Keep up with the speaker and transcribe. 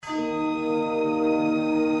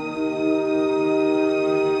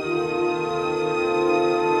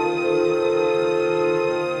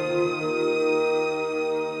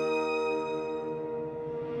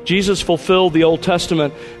Jesus fulfilled the Old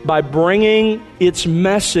Testament by bringing its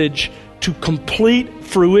message to complete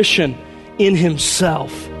fruition in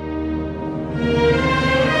Himself.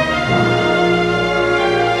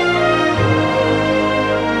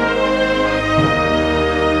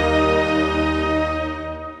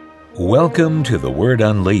 Welcome to The Word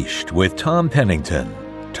Unleashed with Tom Pennington.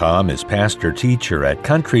 Tom is pastor-teacher at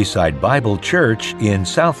Countryside Bible Church in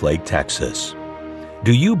Southlake, Texas.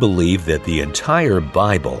 Do you believe that the entire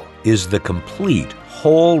Bible is the complete,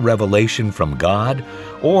 whole revelation from God,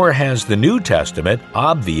 or has the New Testament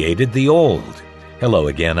obviated the Old? Hello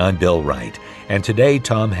again, I'm Bill Wright, and today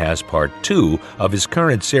Tom has part 2 of his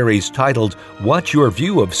current series titled, What Your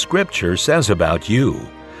View of Scripture Says About You.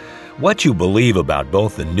 What you believe about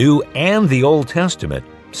both the New and the Old Testament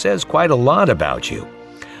says quite a lot about you.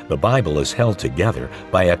 The Bible is held together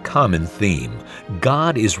by a common theme.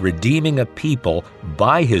 God is redeeming a people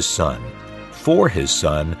by His Son, for His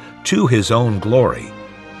Son, to His own glory.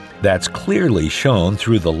 That's clearly shown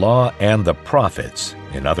through the law and the prophets,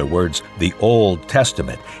 in other words, the Old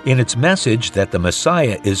Testament, in its message that the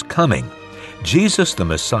Messiah is coming. Jesus the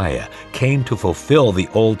Messiah came to fulfill the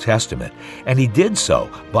Old Testament, and He did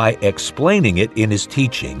so by explaining it in His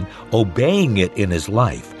teaching, obeying it in His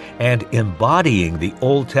life, and embodying the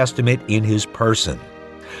Old Testament in His person.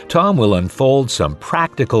 Tom will unfold some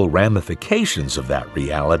practical ramifications of that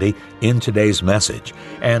reality in today's message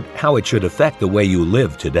and how it should affect the way you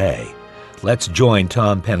live today. Let's join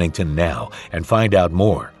Tom Pennington now and find out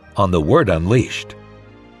more on The Word Unleashed.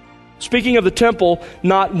 Speaking of the temple,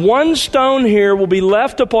 not one stone here will be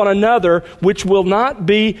left upon another which will not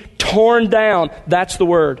be torn down. That's the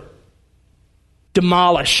word.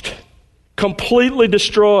 Demolished. Completely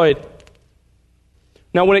destroyed.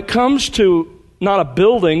 Now, when it comes to not a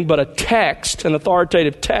building, but a text, an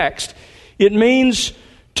authoritative text, it means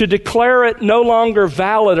to declare it no longer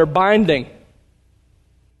valid or binding.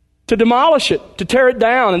 To demolish it, to tear it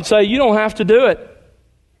down and say, you don't have to do it.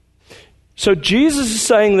 So Jesus is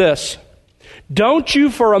saying this: don't you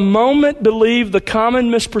for a moment believe the common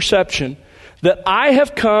misperception that I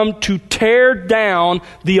have come to tear down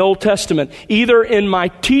the Old Testament, either in my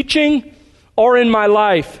teaching or in my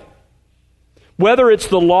life. Whether it's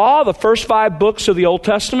the law, the first 5 books of the Old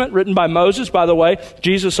Testament written by Moses, by the way,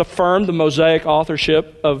 Jesus affirmed the Mosaic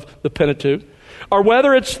authorship of the Pentateuch, or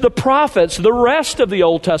whether it's the prophets, the rest of the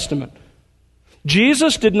Old Testament.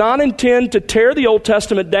 Jesus did not intend to tear the Old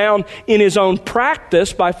Testament down in His own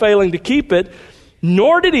practice by failing to keep it,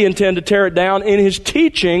 nor did He intend to tear it down in His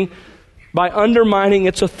teaching by undermining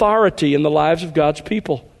its authority in the lives of God's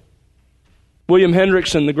people. William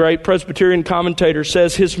Hendrickson, the great Presbyterian commentator,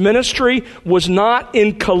 says His ministry was not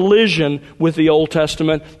in collision with the Old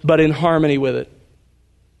Testament, but in harmony with it.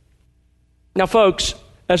 Now, folks,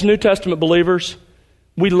 as New Testament believers,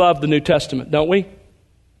 we love the New Testament, don't we?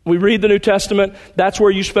 We read the New Testament. That's where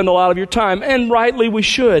you spend a lot of your time, and rightly we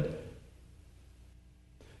should.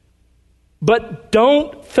 But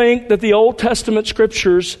don't think that the Old Testament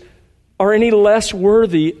scriptures are any less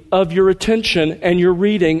worthy of your attention and your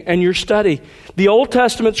reading and your study. The Old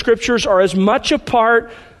Testament scriptures are as much a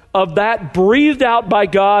part of that breathed out by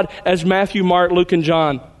God as Matthew, Mark, Luke, and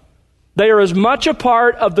John. They are as much a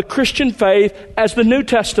part of the Christian faith as the New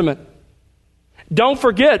Testament. Don't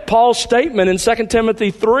forget Paul's statement in 2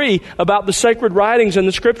 Timothy 3 about the sacred writings and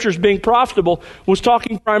the scriptures being profitable was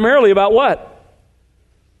talking primarily about what?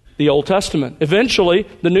 The Old Testament. Eventually,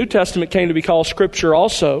 the New Testament came to be called Scripture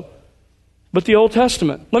also, but the Old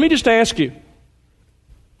Testament. Let me just ask you.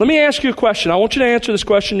 Let me ask you a question. I want you to answer this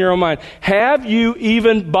question in your own mind. Have you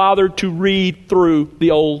even bothered to read through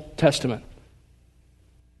the Old Testament?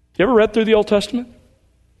 You ever read through the Old Testament?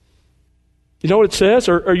 You know what it says?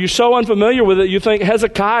 Or are you so unfamiliar with it you think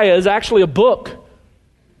Hezekiah is actually a book?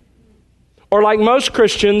 Or like most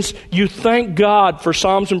Christians, you thank God for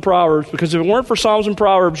Psalms and Proverbs, because if it weren't for Psalms and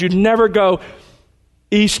Proverbs, you'd never go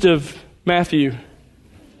east of Matthew.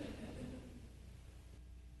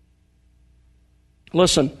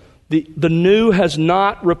 Listen, the new has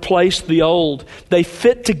not replaced the old. They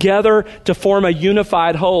fit together to form a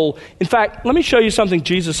unified whole. In fact, let me show you something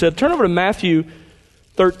Jesus said. Turn over to Matthew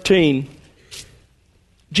 13.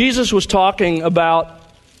 Jesus was talking about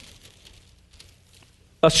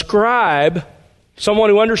a scribe, someone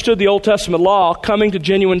who understood the Old Testament law, coming to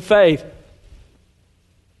genuine faith.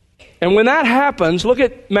 And when that happens, look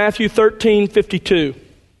at Matthew 13:52.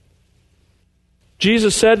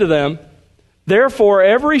 Jesus said to them, "Therefore,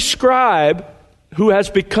 every scribe who has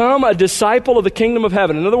become a disciple of the kingdom of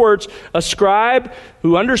heaven," in other words, a scribe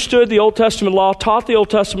who understood the Old Testament law, taught the Old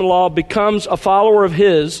Testament law, becomes a follower of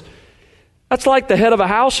his, That's like the head of a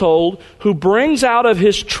household who brings out of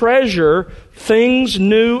his treasure things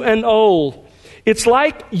new and old. It's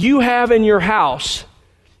like you have in your house,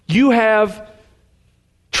 you have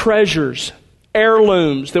treasures,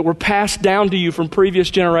 heirlooms that were passed down to you from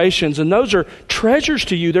previous generations, and those are treasures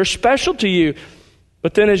to you. They're special to you.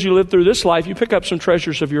 But then as you live through this life, you pick up some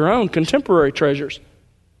treasures of your own, contemporary treasures.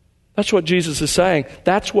 That's what Jesus is saying.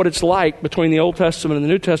 That's what it's like between the Old Testament and the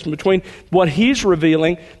New Testament, between what He's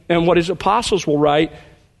revealing and what His apostles will write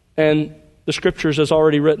and the Scriptures as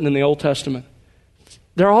already written in the Old Testament.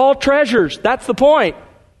 They're all treasures. That's the point.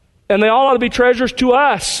 And they all ought to be treasures to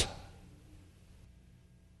us.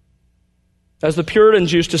 As the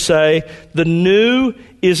Puritans used to say, the new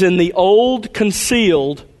is in the old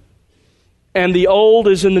concealed, and the old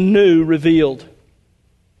is in the new revealed.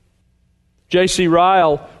 J.C.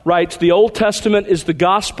 Ryle writes, the Old Testament is the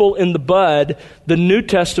gospel in the bud, the New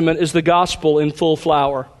Testament is the gospel in full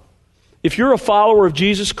flower. If you're a follower of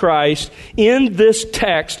Jesus Christ, in this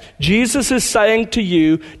text, Jesus is saying to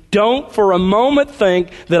you, don't for a moment think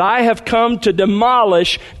that I have come to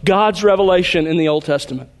demolish God's revelation in the Old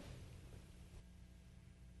Testament.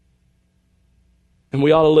 And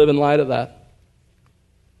we ought to live in light of that.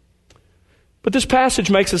 But this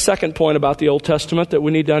passage makes a second point about the Old Testament that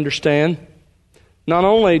we need to understand. Not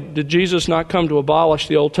only did Jesus not come to abolish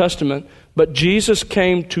the Old Testament, but Jesus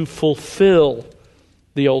came to fulfill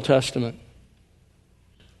the Old Testament.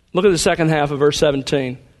 Look at the second half of verse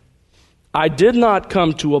 17. I did not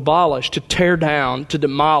come to abolish, to tear down, to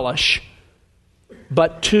demolish,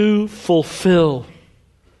 but to fulfill.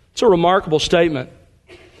 It's a remarkable statement.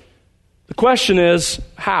 The question is,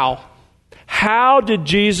 how? How did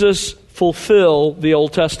Jesus fulfill the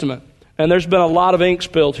Old Testament? And there's been a lot of ink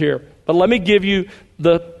spilled here. But let me give you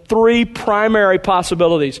the three primary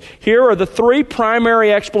possibilities. Here are the three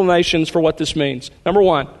primary explanations for what this means. Number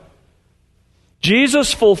one,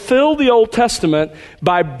 Jesus fulfilled the Old Testament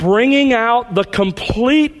by bringing out the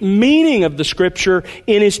complete meaning of the Scripture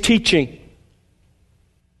in His teaching.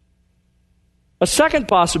 A second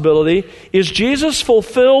possibility is Jesus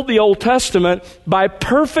fulfilled the Old Testament by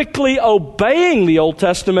perfectly obeying the Old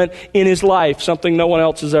Testament in His life, something no one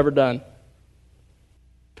else has ever done.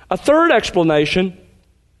 A third explanation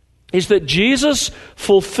is that Jesus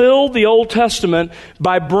fulfilled the Old Testament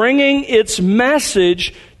by bringing its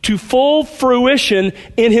message to full fruition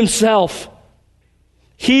in Himself.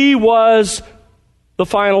 He was the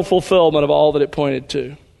final fulfillment of all that it pointed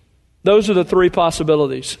to. Those are the three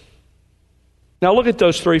possibilities. Now look at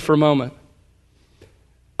those three for a moment.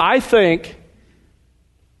 I think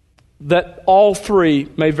that all three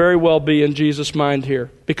may very well be in Jesus' mind here,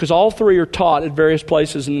 because all three are taught at various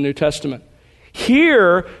places in the New Testament.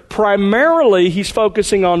 Here, primarily, He's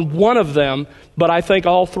focusing on one of them, but I think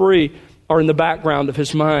all three are in the background of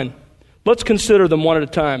His mind. Let's consider them one at a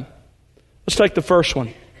time. Let's take the first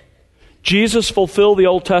one. Jesus fulfilled the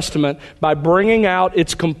Old Testament by bringing out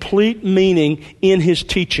its complete meaning in His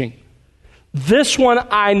teaching. This one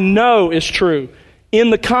I know is true. In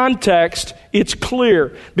the context, it's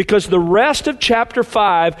clear because the rest of chapter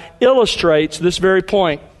 5 illustrates this very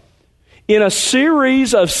point. In a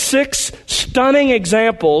series of 6 stunning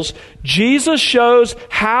examples, Jesus shows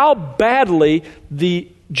how badly the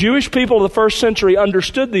Jewish people of the first century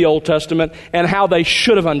understood the Old Testament and how they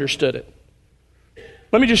should have understood it.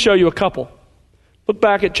 Let me just show you a couple. Look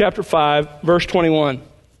back at chapter 5, verse 21.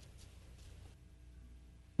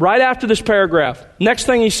 Right after this paragraph, next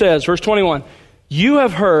thing He says, verse 21, you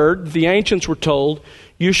have heard, the ancients were told,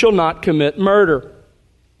 you shall not commit murder.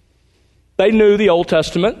 They knew the Old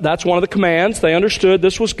Testament. That's one of the commands. They understood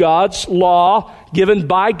this was God's law given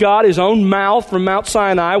by God, His own mouth from Mount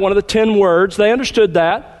Sinai, one of the 10 words. They understood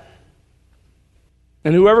that.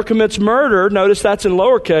 And whoever commits murder, notice that's in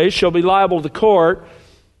lowercase, shall be liable to the court.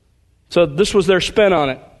 So this was their spin on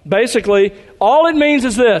it. Basically, all it means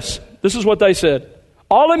is this. This is what they said.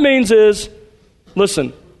 All it means is,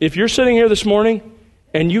 listen, if you're sitting here this morning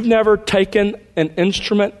and you've never taken an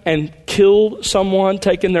instrument and killed someone,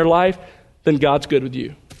 taken their life, then God's good with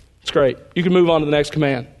you. It's great. You can move on to the next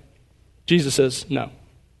command. Jesus says, no,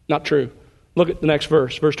 not true. Look at the next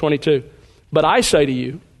verse, verse 22. But I say to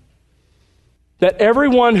you that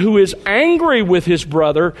everyone who is angry with his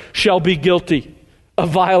brother shall be guilty of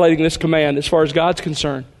violating this command as far as God's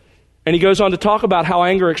concerned. And He goes on to talk about how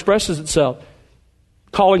anger expresses itself.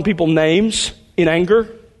 Calling people names in anger.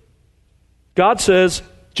 God says,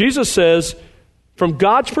 Jesus says, from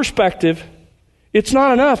God's perspective, it's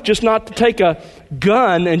not enough just not to take a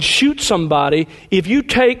gun and shoot somebody. If you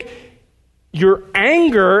take your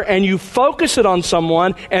anger and you focus it on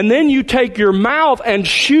someone, and then you take your mouth and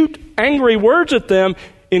shoot angry words at them,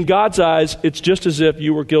 in God's eyes, it's just as if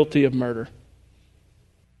you were guilty of murder.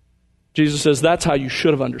 Jesus says that's how you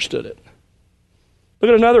should have understood it. Look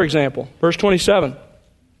at another example. Verse 27.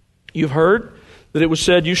 You've heard that it was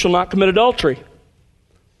said, you shall not commit adultery.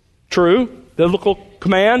 True, biblical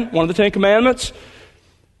command, one of the 10 commandments.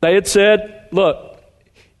 They had said, look,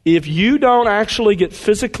 if you don't actually get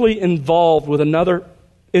physically involved with another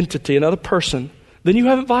entity, another person, then you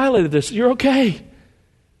haven't violated this. You're okay.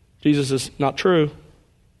 Jesus is not true.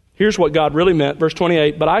 Here's what God really meant. Verse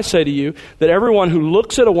 28, but I say to you that everyone who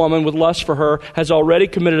looks at a woman with lust for her has already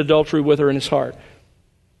committed adultery with her in his heart.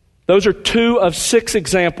 Those are 2 of 6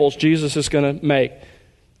 examples Jesus is going to make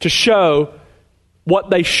to show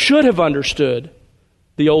what they should have understood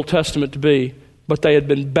the Old Testament to be, but they had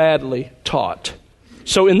been badly taught.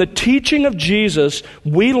 So in the teaching of Jesus,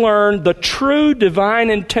 we learn the true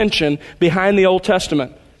divine intention behind the Old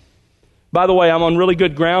Testament. By the way, I'm on really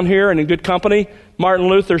good ground here and in good company. Martin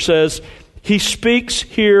Luther says, he speaks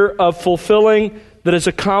here of fulfilling that is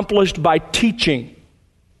accomplished by teaching.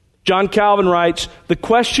 John Calvin writes, the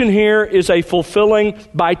question here is a fulfilling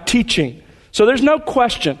by teaching. So there's no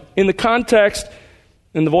question in the context,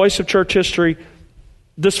 in the voice of church history,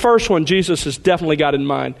 this first one Jesus has definitely got in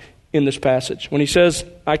mind in this passage. When he says,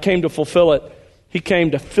 I came to fulfill it, he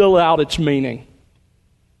came to fill out its meaning.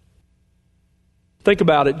 Think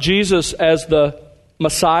about it. Jesus as the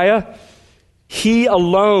Messiah, he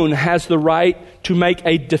alone has the right to make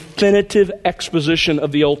a definitive exposition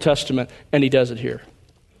of the Old Testament, and he does it here.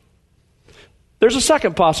 There's a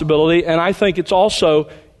second possibility, and I think it's also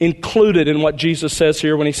included in what Jesus says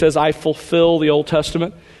here when he says, I fulfill the Old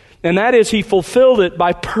Testament. And that is, he fulfilled it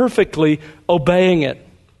by perfectly obeying it.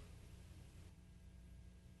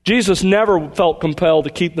 Jesus never felt compelled to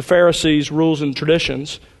keep the Pharisees' rules and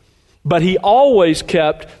traditions, but he always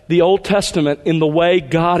kept the Old Testament in the way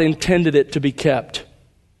God intended it to be kept.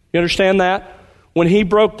 You understand that? When he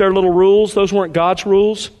broke their little rules, those weren't God's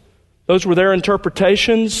rules. Those were their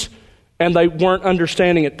interpretations, and they weren't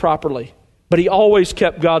understanding it properly. But he always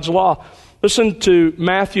kept God's law. Listen to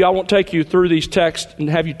Matthew. I won't take you through these texts and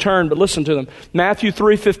have you turn, but listen to them. Matthew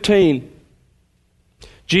 3:15.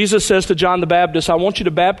 Jesus says to John the Baptist, I want you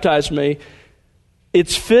to baptize me.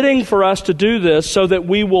 It's fitting for us to do this so that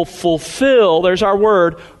we will fulfill, there's our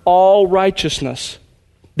word, all righteousness.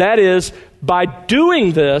 That is, by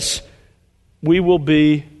doing this, we will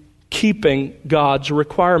be keeping God's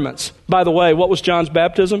requirements. By the way, what was John's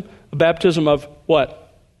baptism? A baptism of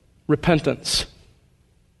what? Repentance.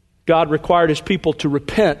 God required his people to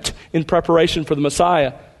repent in preparation for the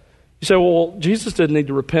Messiah. You say, well, Jesus didn't need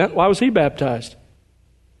to repent. Why was he baptized?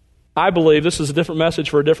 I believe, this is a different message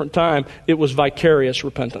for a different time, it was vicarious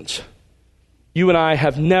repentance. You and I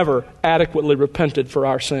have never adequately repented for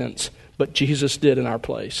our sins, but Jesus did in our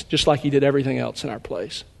place, just like he did everything else in our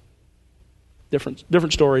place.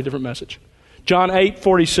 Different story, different message. John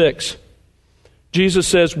 8:46. Jesus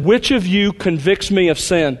says, which of you convicts me of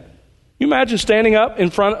sin? You imagine standing up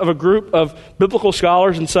in front of a group of biblical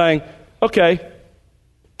scholars and saying, okay,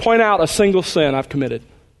 point out a single sin I've committed.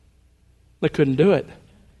 They couldn't do it.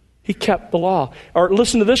 He kept the law. Or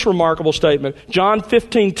listen to this remarkable statement. John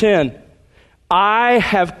 15:10. I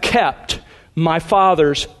have kept my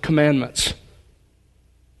Father's commandments.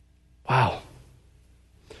 Wow.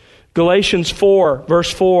 Galatians 4,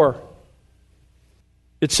 verse 4.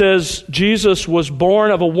 It says, Jesus was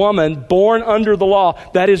born of a woman, born under the law.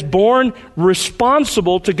 That is, born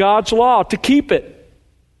responsible to God's law, to keep it,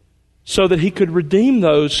 so that he could redeem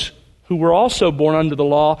those who were also born under the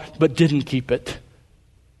law, but didn't keep it.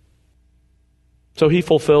 So he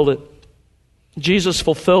fulfilled it. Jesus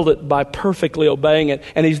fulfilled it by perfectly obeying it,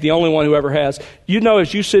 and he's the only one who ever has. You know,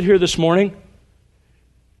 as you sit here this morning,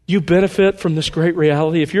 you benefit from this great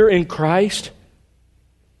reality. If you're in Christ,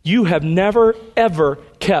 you have never, ever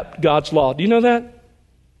kept God's law. Do you know that?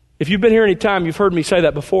 If you've been here any time, you've heard me say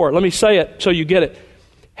that before. Let me say it so you get it.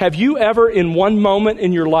 Have you ever in one moment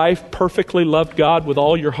in your life perfectly loved God with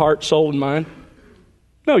all your heart, soul, and mind?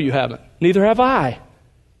 No, you haven't. Neither have I.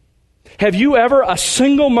 Have you ever, a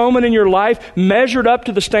single moment in your life, measured up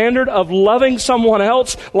to the standard of loving someone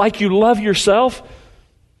else like you love yourself?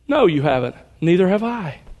 No, you haven't. Neither have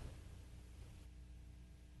I.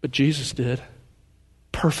 But Jesus did.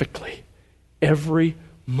 Perfectly. Every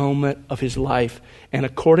moment of his life. And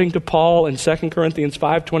according to Paul in 2 Corinthians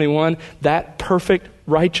 5:21, that perfect,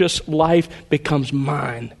 righteous life becomes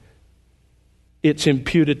mine. It's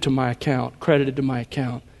imputed to my account, credited to my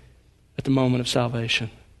account at the moment of salvation.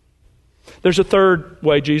 There's a third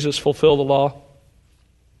way Jesus fulfilled the law.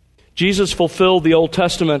 Jesus fulfilled the Old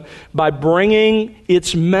Testament by bringing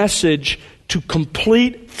its message to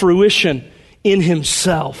complete fruition in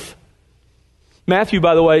himself. Matthew,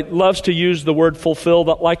 by the way, loves to use the word fulfilled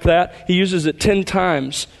like that. He uses it 10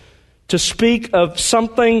 times to speak of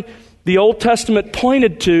something the Old Testament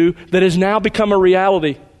pointed to that has now become a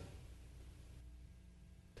reality.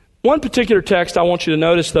 One particular text I want you to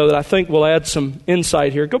notice, though, that I think will add some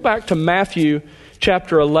insight here. Go back to Matthew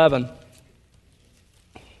chapter 11.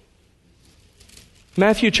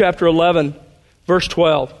 Matthew chapter 11, verse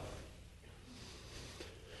 12.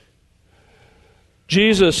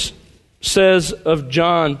 Jesus says of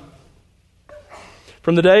John,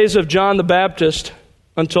 "From the days of John the Baptist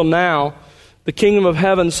until now, the kingdom of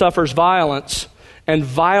heaven suffers violence, and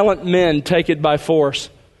violent men take it by force."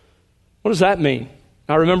 What does that mean?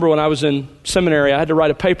 I remember when I was in seminary, I had to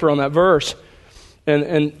write a paper on that verse,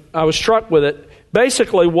 and I was struck with it.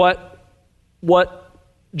 Basically, what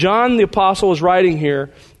John the Apostle is writing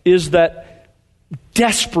here is that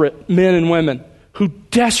desperate men and women who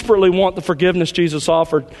desperately want the forgiveness Jesus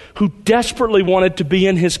offered, who desperately wanted to be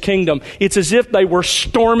in his kingdom, it's as if they were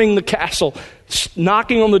storming the castle,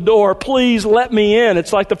 knocking on the door, "Please let me in."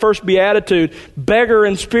 It's like the first beatitude, beggar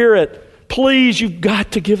in spirit, "Please, you've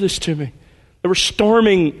got to give this to me." They were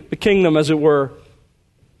storming the kingdom, as it were.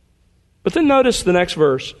 But then notice the next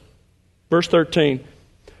verse, verse 13.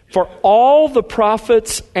 "For all the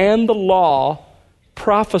prophets and the law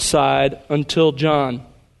prophesied until John."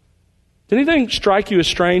 Did anything strike you as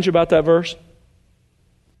strange about that verse?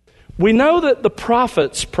 We know that the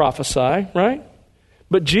prophets prophesy, right?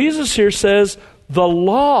 But Jesus here says the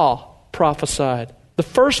law prophesied. The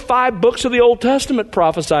first 5 books of the Old Testament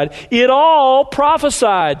prophesied. It all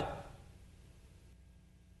prophesied.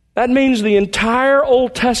 That means the entire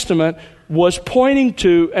Old Testament was pointing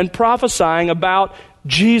to and prophesying about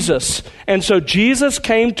Jesus. And so Jesus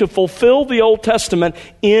came to fulfill the Old Testament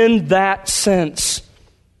in that sense.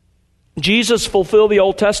 Jesus fulfilled the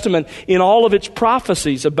Old Testament in all of its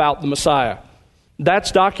prophecies about the Messiah.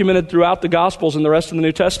 That's documented throughout the Gospels and the rest of the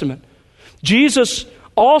New Testament. Jesus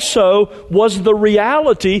also was the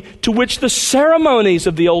reality to which the ceremonies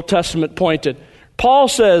of the Old Testament pointed. Paul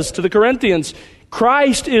says to the Corinthians,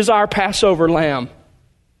 "Christ is our Passover lamb."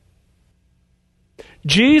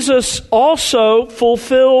 Jesus also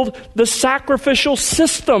fulfilled the sacrificial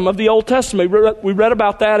system of the Old Testament. We read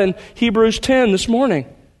about that in Hebrews 10 this morning.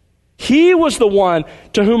 He was the one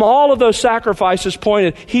to whom all of those sacrifices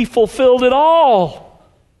pointed. He fulfilled it all.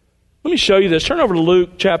 Let me show you this. Turn over to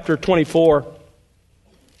Luke chapter 24.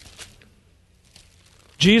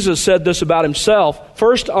 Jesus said this about himself.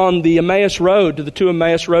 First on the Emmaus Road, to the 2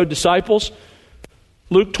 Emmaus Road disciples.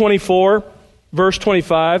 Luke 24, verse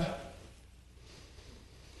 25.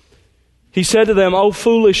 He said to them, "O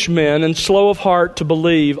foolish men, and slow of heart to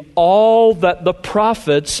believe all that the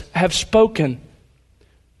prophets have spoken.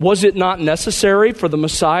 Was it not necessary for the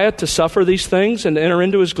Messiah to suffer these things and to enter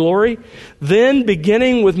into his glory? Then,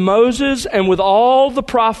 beginning with Moses and with all the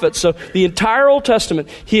prophets," so the entire Old Testament,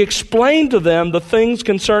 "he explained to them the things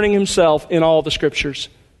concerning himself in all the Scriptures."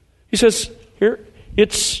 He says, here,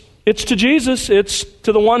 it's to Jesus. It's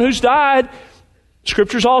to the one who's died.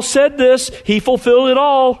 Scriptures all said this. He fulfilled it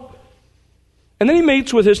all. And then he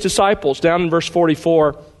meets with his disciples down in verse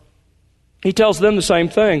 44. He tells them the same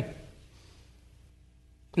thing.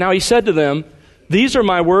 "Now he said to them, 'These are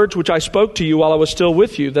my words which I spoke to you while I was still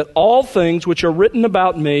with you, that all things which are written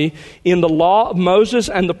about me in the law of Moses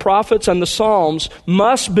and the prophets and the Psalms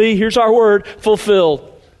must be,'" here's our word, "fulfilled."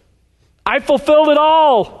 I fulfilled it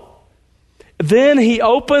all. Then he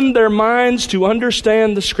opened their minds to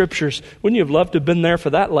understand the Scriptures. Wouldn't you have loved to have been there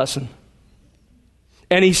for that lesson?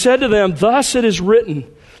 "And he said to them, 'Thus it is written,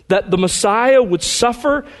 that the Messiah would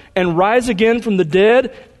suffer and rise again from the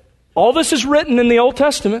dead.'" All this is written in the Old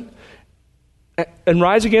Testament. "And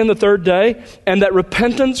rise again the 3rd day, and that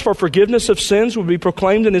repentance for forgiveness of sins would be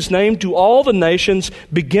proclaimed in his name to all the nations,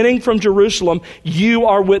 beginning from Jerusalem. You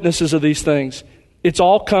are witnesses of these things." It's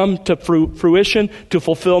all come to fruition, to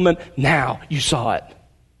fulfillment. Now you saw it.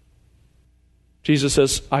 Jesus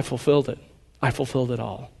says, "I fulfilled it. I fulfilled it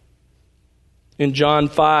all." In John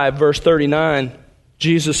 5, verse 39,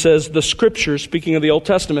 Jesus says, "The Scriptures," speaking of the Old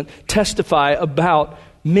Testament, "testify about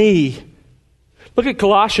me." Look at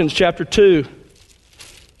Colossians chapter 2.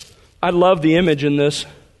 I love the image in this.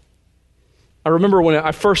 I remember when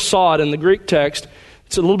I first saw it in the Greek text.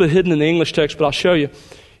 It's a little bit hidden in the English text, but I'll show you.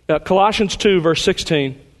 Colossians 2, verse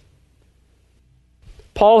 16.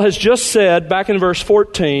 Paul has just said, back in verse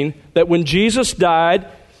 14, that when Jesus died,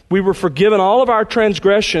 we were forgiven all of our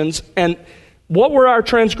transgressions. And what were our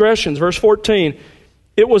transgressions? Verse 14.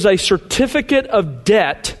 It was a certificate of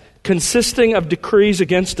debt consisting of decrees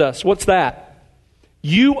against us. What's that?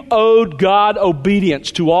 You owed God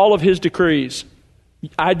obedience to all of His decrees.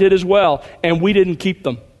 I did as well, and we didn't keep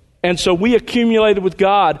them. And so we accumulated with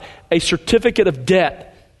God a certificate of debt.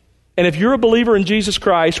 And if you're a believer in Jesus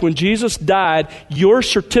Christ, when Jesus died, your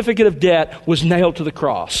certificate of debt was nailed to the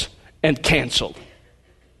cross and canceled.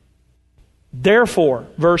 Therefore,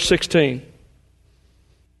 verse 16,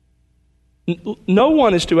 no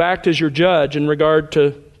one is to act as your judge in regard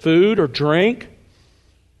to food or drink.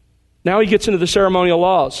 Now he gets into the ceremonial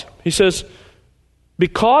laws. He says,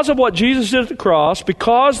 because of what Jesus did at the cross,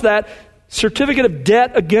 because that certificate of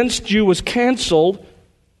debt against you was canceled,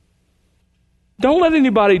 don't let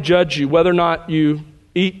anybody judge you whether or not you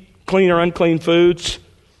eat clean or unclean foods,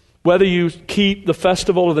 whether you keep the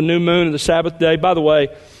festival of the new moon and the Sabbath day. By the way,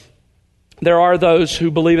 there are those who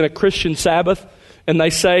believe in a Christian Sabbath, and they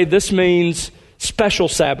say this means special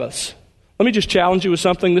Sabbaths. Let me just challenge you with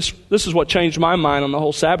something. This is what changed my mind on the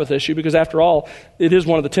whole Sabbath issue, because after all, it is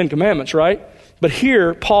one of the 10 Commandments, right? But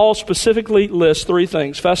here, Paul specifically lists 3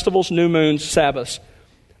 things: festivals, new moons, Sabbaths.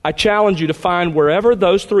 I challenge you to find wherever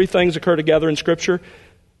those 3 things occur together in Scripture,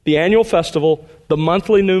 the annual festival, the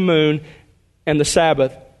monthly new moon, and the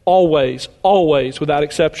Sabbath, always, without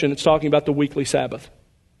exception, it's talking about the weekly Sabbath.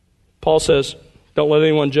 Paul says, don't let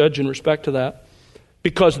anyone judge in respect to that.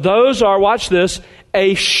 Because those are, watch this,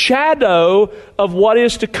 a shadow of what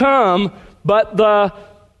is to come, but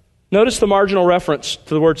notice the marginal reference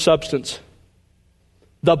to the word substance.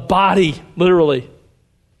 The body, literally,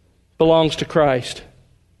 belongs to Christ.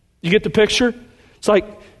 You get the picture? It's like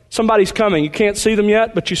somebody's coming. You can't see them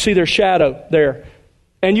yet, but you see their shadow there.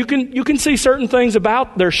 And you can see certain things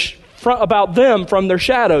about about them from their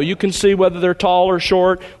shadow. You can see whether they're tall or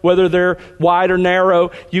short, whether they're wide or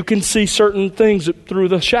narrow. You can see certain things through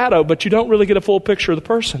the shadow, but you don't really get a full picture of the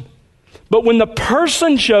person. But when the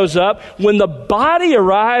person shows up, when the body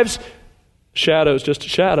arrives, shadow is just a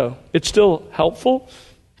shadow. It's still helpful,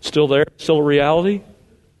 it's still there, it's still a reality.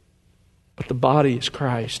 But the body is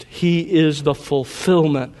Christ. He is the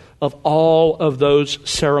fulfillment of all of those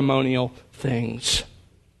ceremonial things.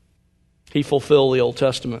 He fulfilled the Old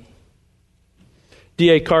Testament.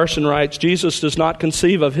 D.A. Carson writes, Jesus does not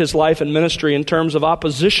conceive of His life and ministry in terms of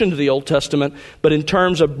opposition to the Old Testament, but in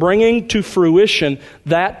terms of bringing to fruition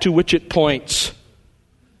that to which it points.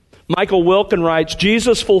 Michael Wilkin writes,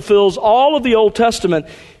 Jesus fulfills all of the Old Testament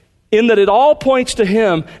in that it all points to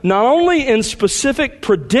Him, not only in specific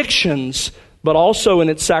predictions, but also in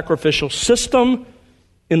its sacrificial system,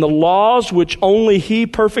 in the laws which only He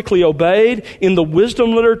perfectly obeyed, in the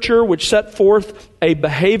wisdom literature which set forth a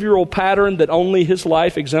behavioral pattern that only His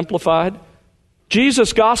life exemplified.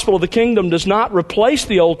 Jesus' gospel of the kingdom does not replace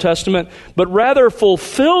the Old Testament, but rather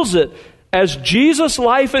fulfills it as Jesus'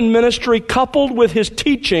 life and ministry coupled with His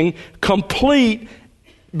teaching complete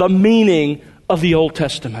the meaning of the Old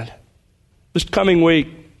Testament. This coming week,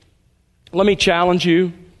 let me challenge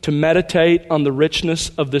you to meditate on the richness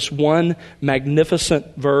of this one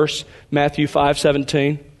magnificent verse, Matthew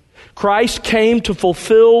 5:17. Christ came to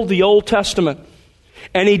fulfill the Old Testament,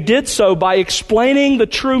 and He did so by explaining the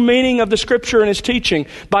true meaning of the Scripture in His teaching,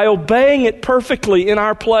 by obeying it perfectly in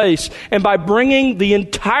our place, and by bringing the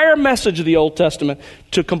entire message of the Old Testament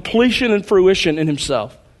to completion and fruition in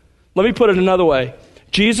Himself. Let me put it another way.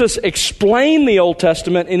 Jesus explained the Old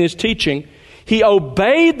Testament in His teaching. He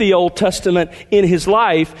obeyed the Old Testament in His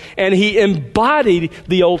life, and He embodied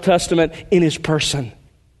the Old Testament in His person.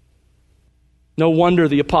 No wonder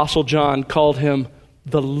the Apostle John called Him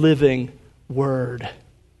the living Word.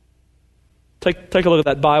 Take a look at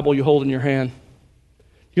that Bible you hold in your hand.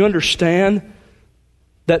 You understand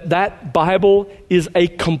that Bible is a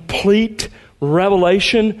complete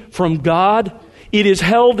revelation from God? It is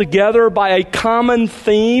held together by a common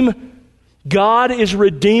theme. God is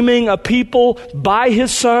redeeming a people by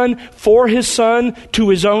His Son, for His Son, to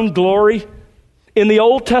His own glory. In the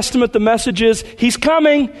Old Testament, the message is, He's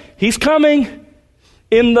coming, He's coming.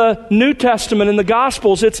 In the New Testament, in the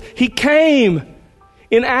Gospels, it's, He came.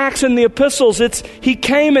 In Acts and the Epistles, it's, He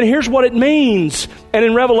came and here's what it means. And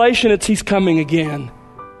in Revelation, it's, He's coming again.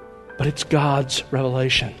 But it's God's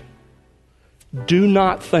revelation. Do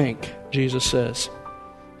not think, Jesus says,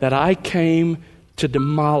 that I came to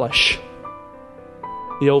demolish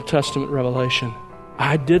the Old Testament revelation.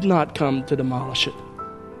 I did not come to demolish it,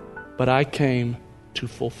 but I came to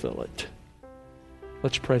fulfill it.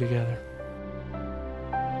 Let's pray together.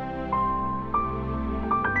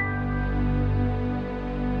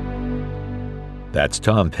 That's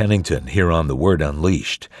Tom Pennington here on The Word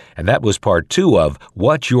Unleashed, and that was part 2 of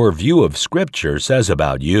What Your View of Scripture Says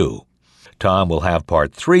About You. Tom will have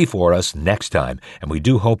part 3 for us next time, and we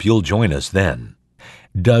do hope you'll join us then.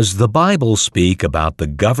 Does the Bible speak about the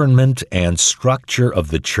government and structure of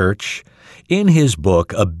the church? In his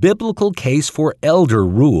book, A Biblical Case for Elder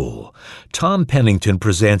Rule, Tom Pennington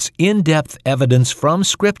presents in-depth evidence from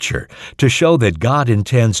Scripture to show that God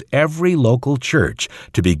intends every local church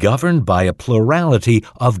to be governed by a plurality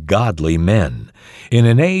of godly men. In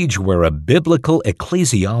an age where a biblical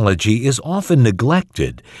ecclesiology is often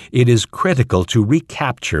neglected, it is critical to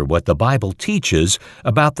recapture what the Bible teaches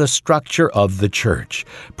about the structure of the church.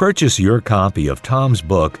 Purchase your copy of Tom's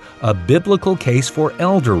book, A Biblical Case for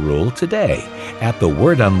Elder Rule, today at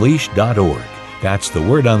thewordunleashed.org. That's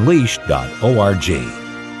thewordunleashed.org.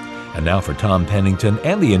 And now for Tom Pennington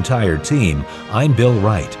and the entire team, I'm Bill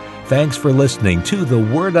Wright. Thanks for listening to The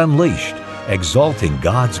Word Unleashed, exalting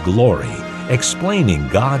God's glory, explaining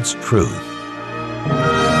God's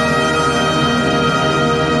truth.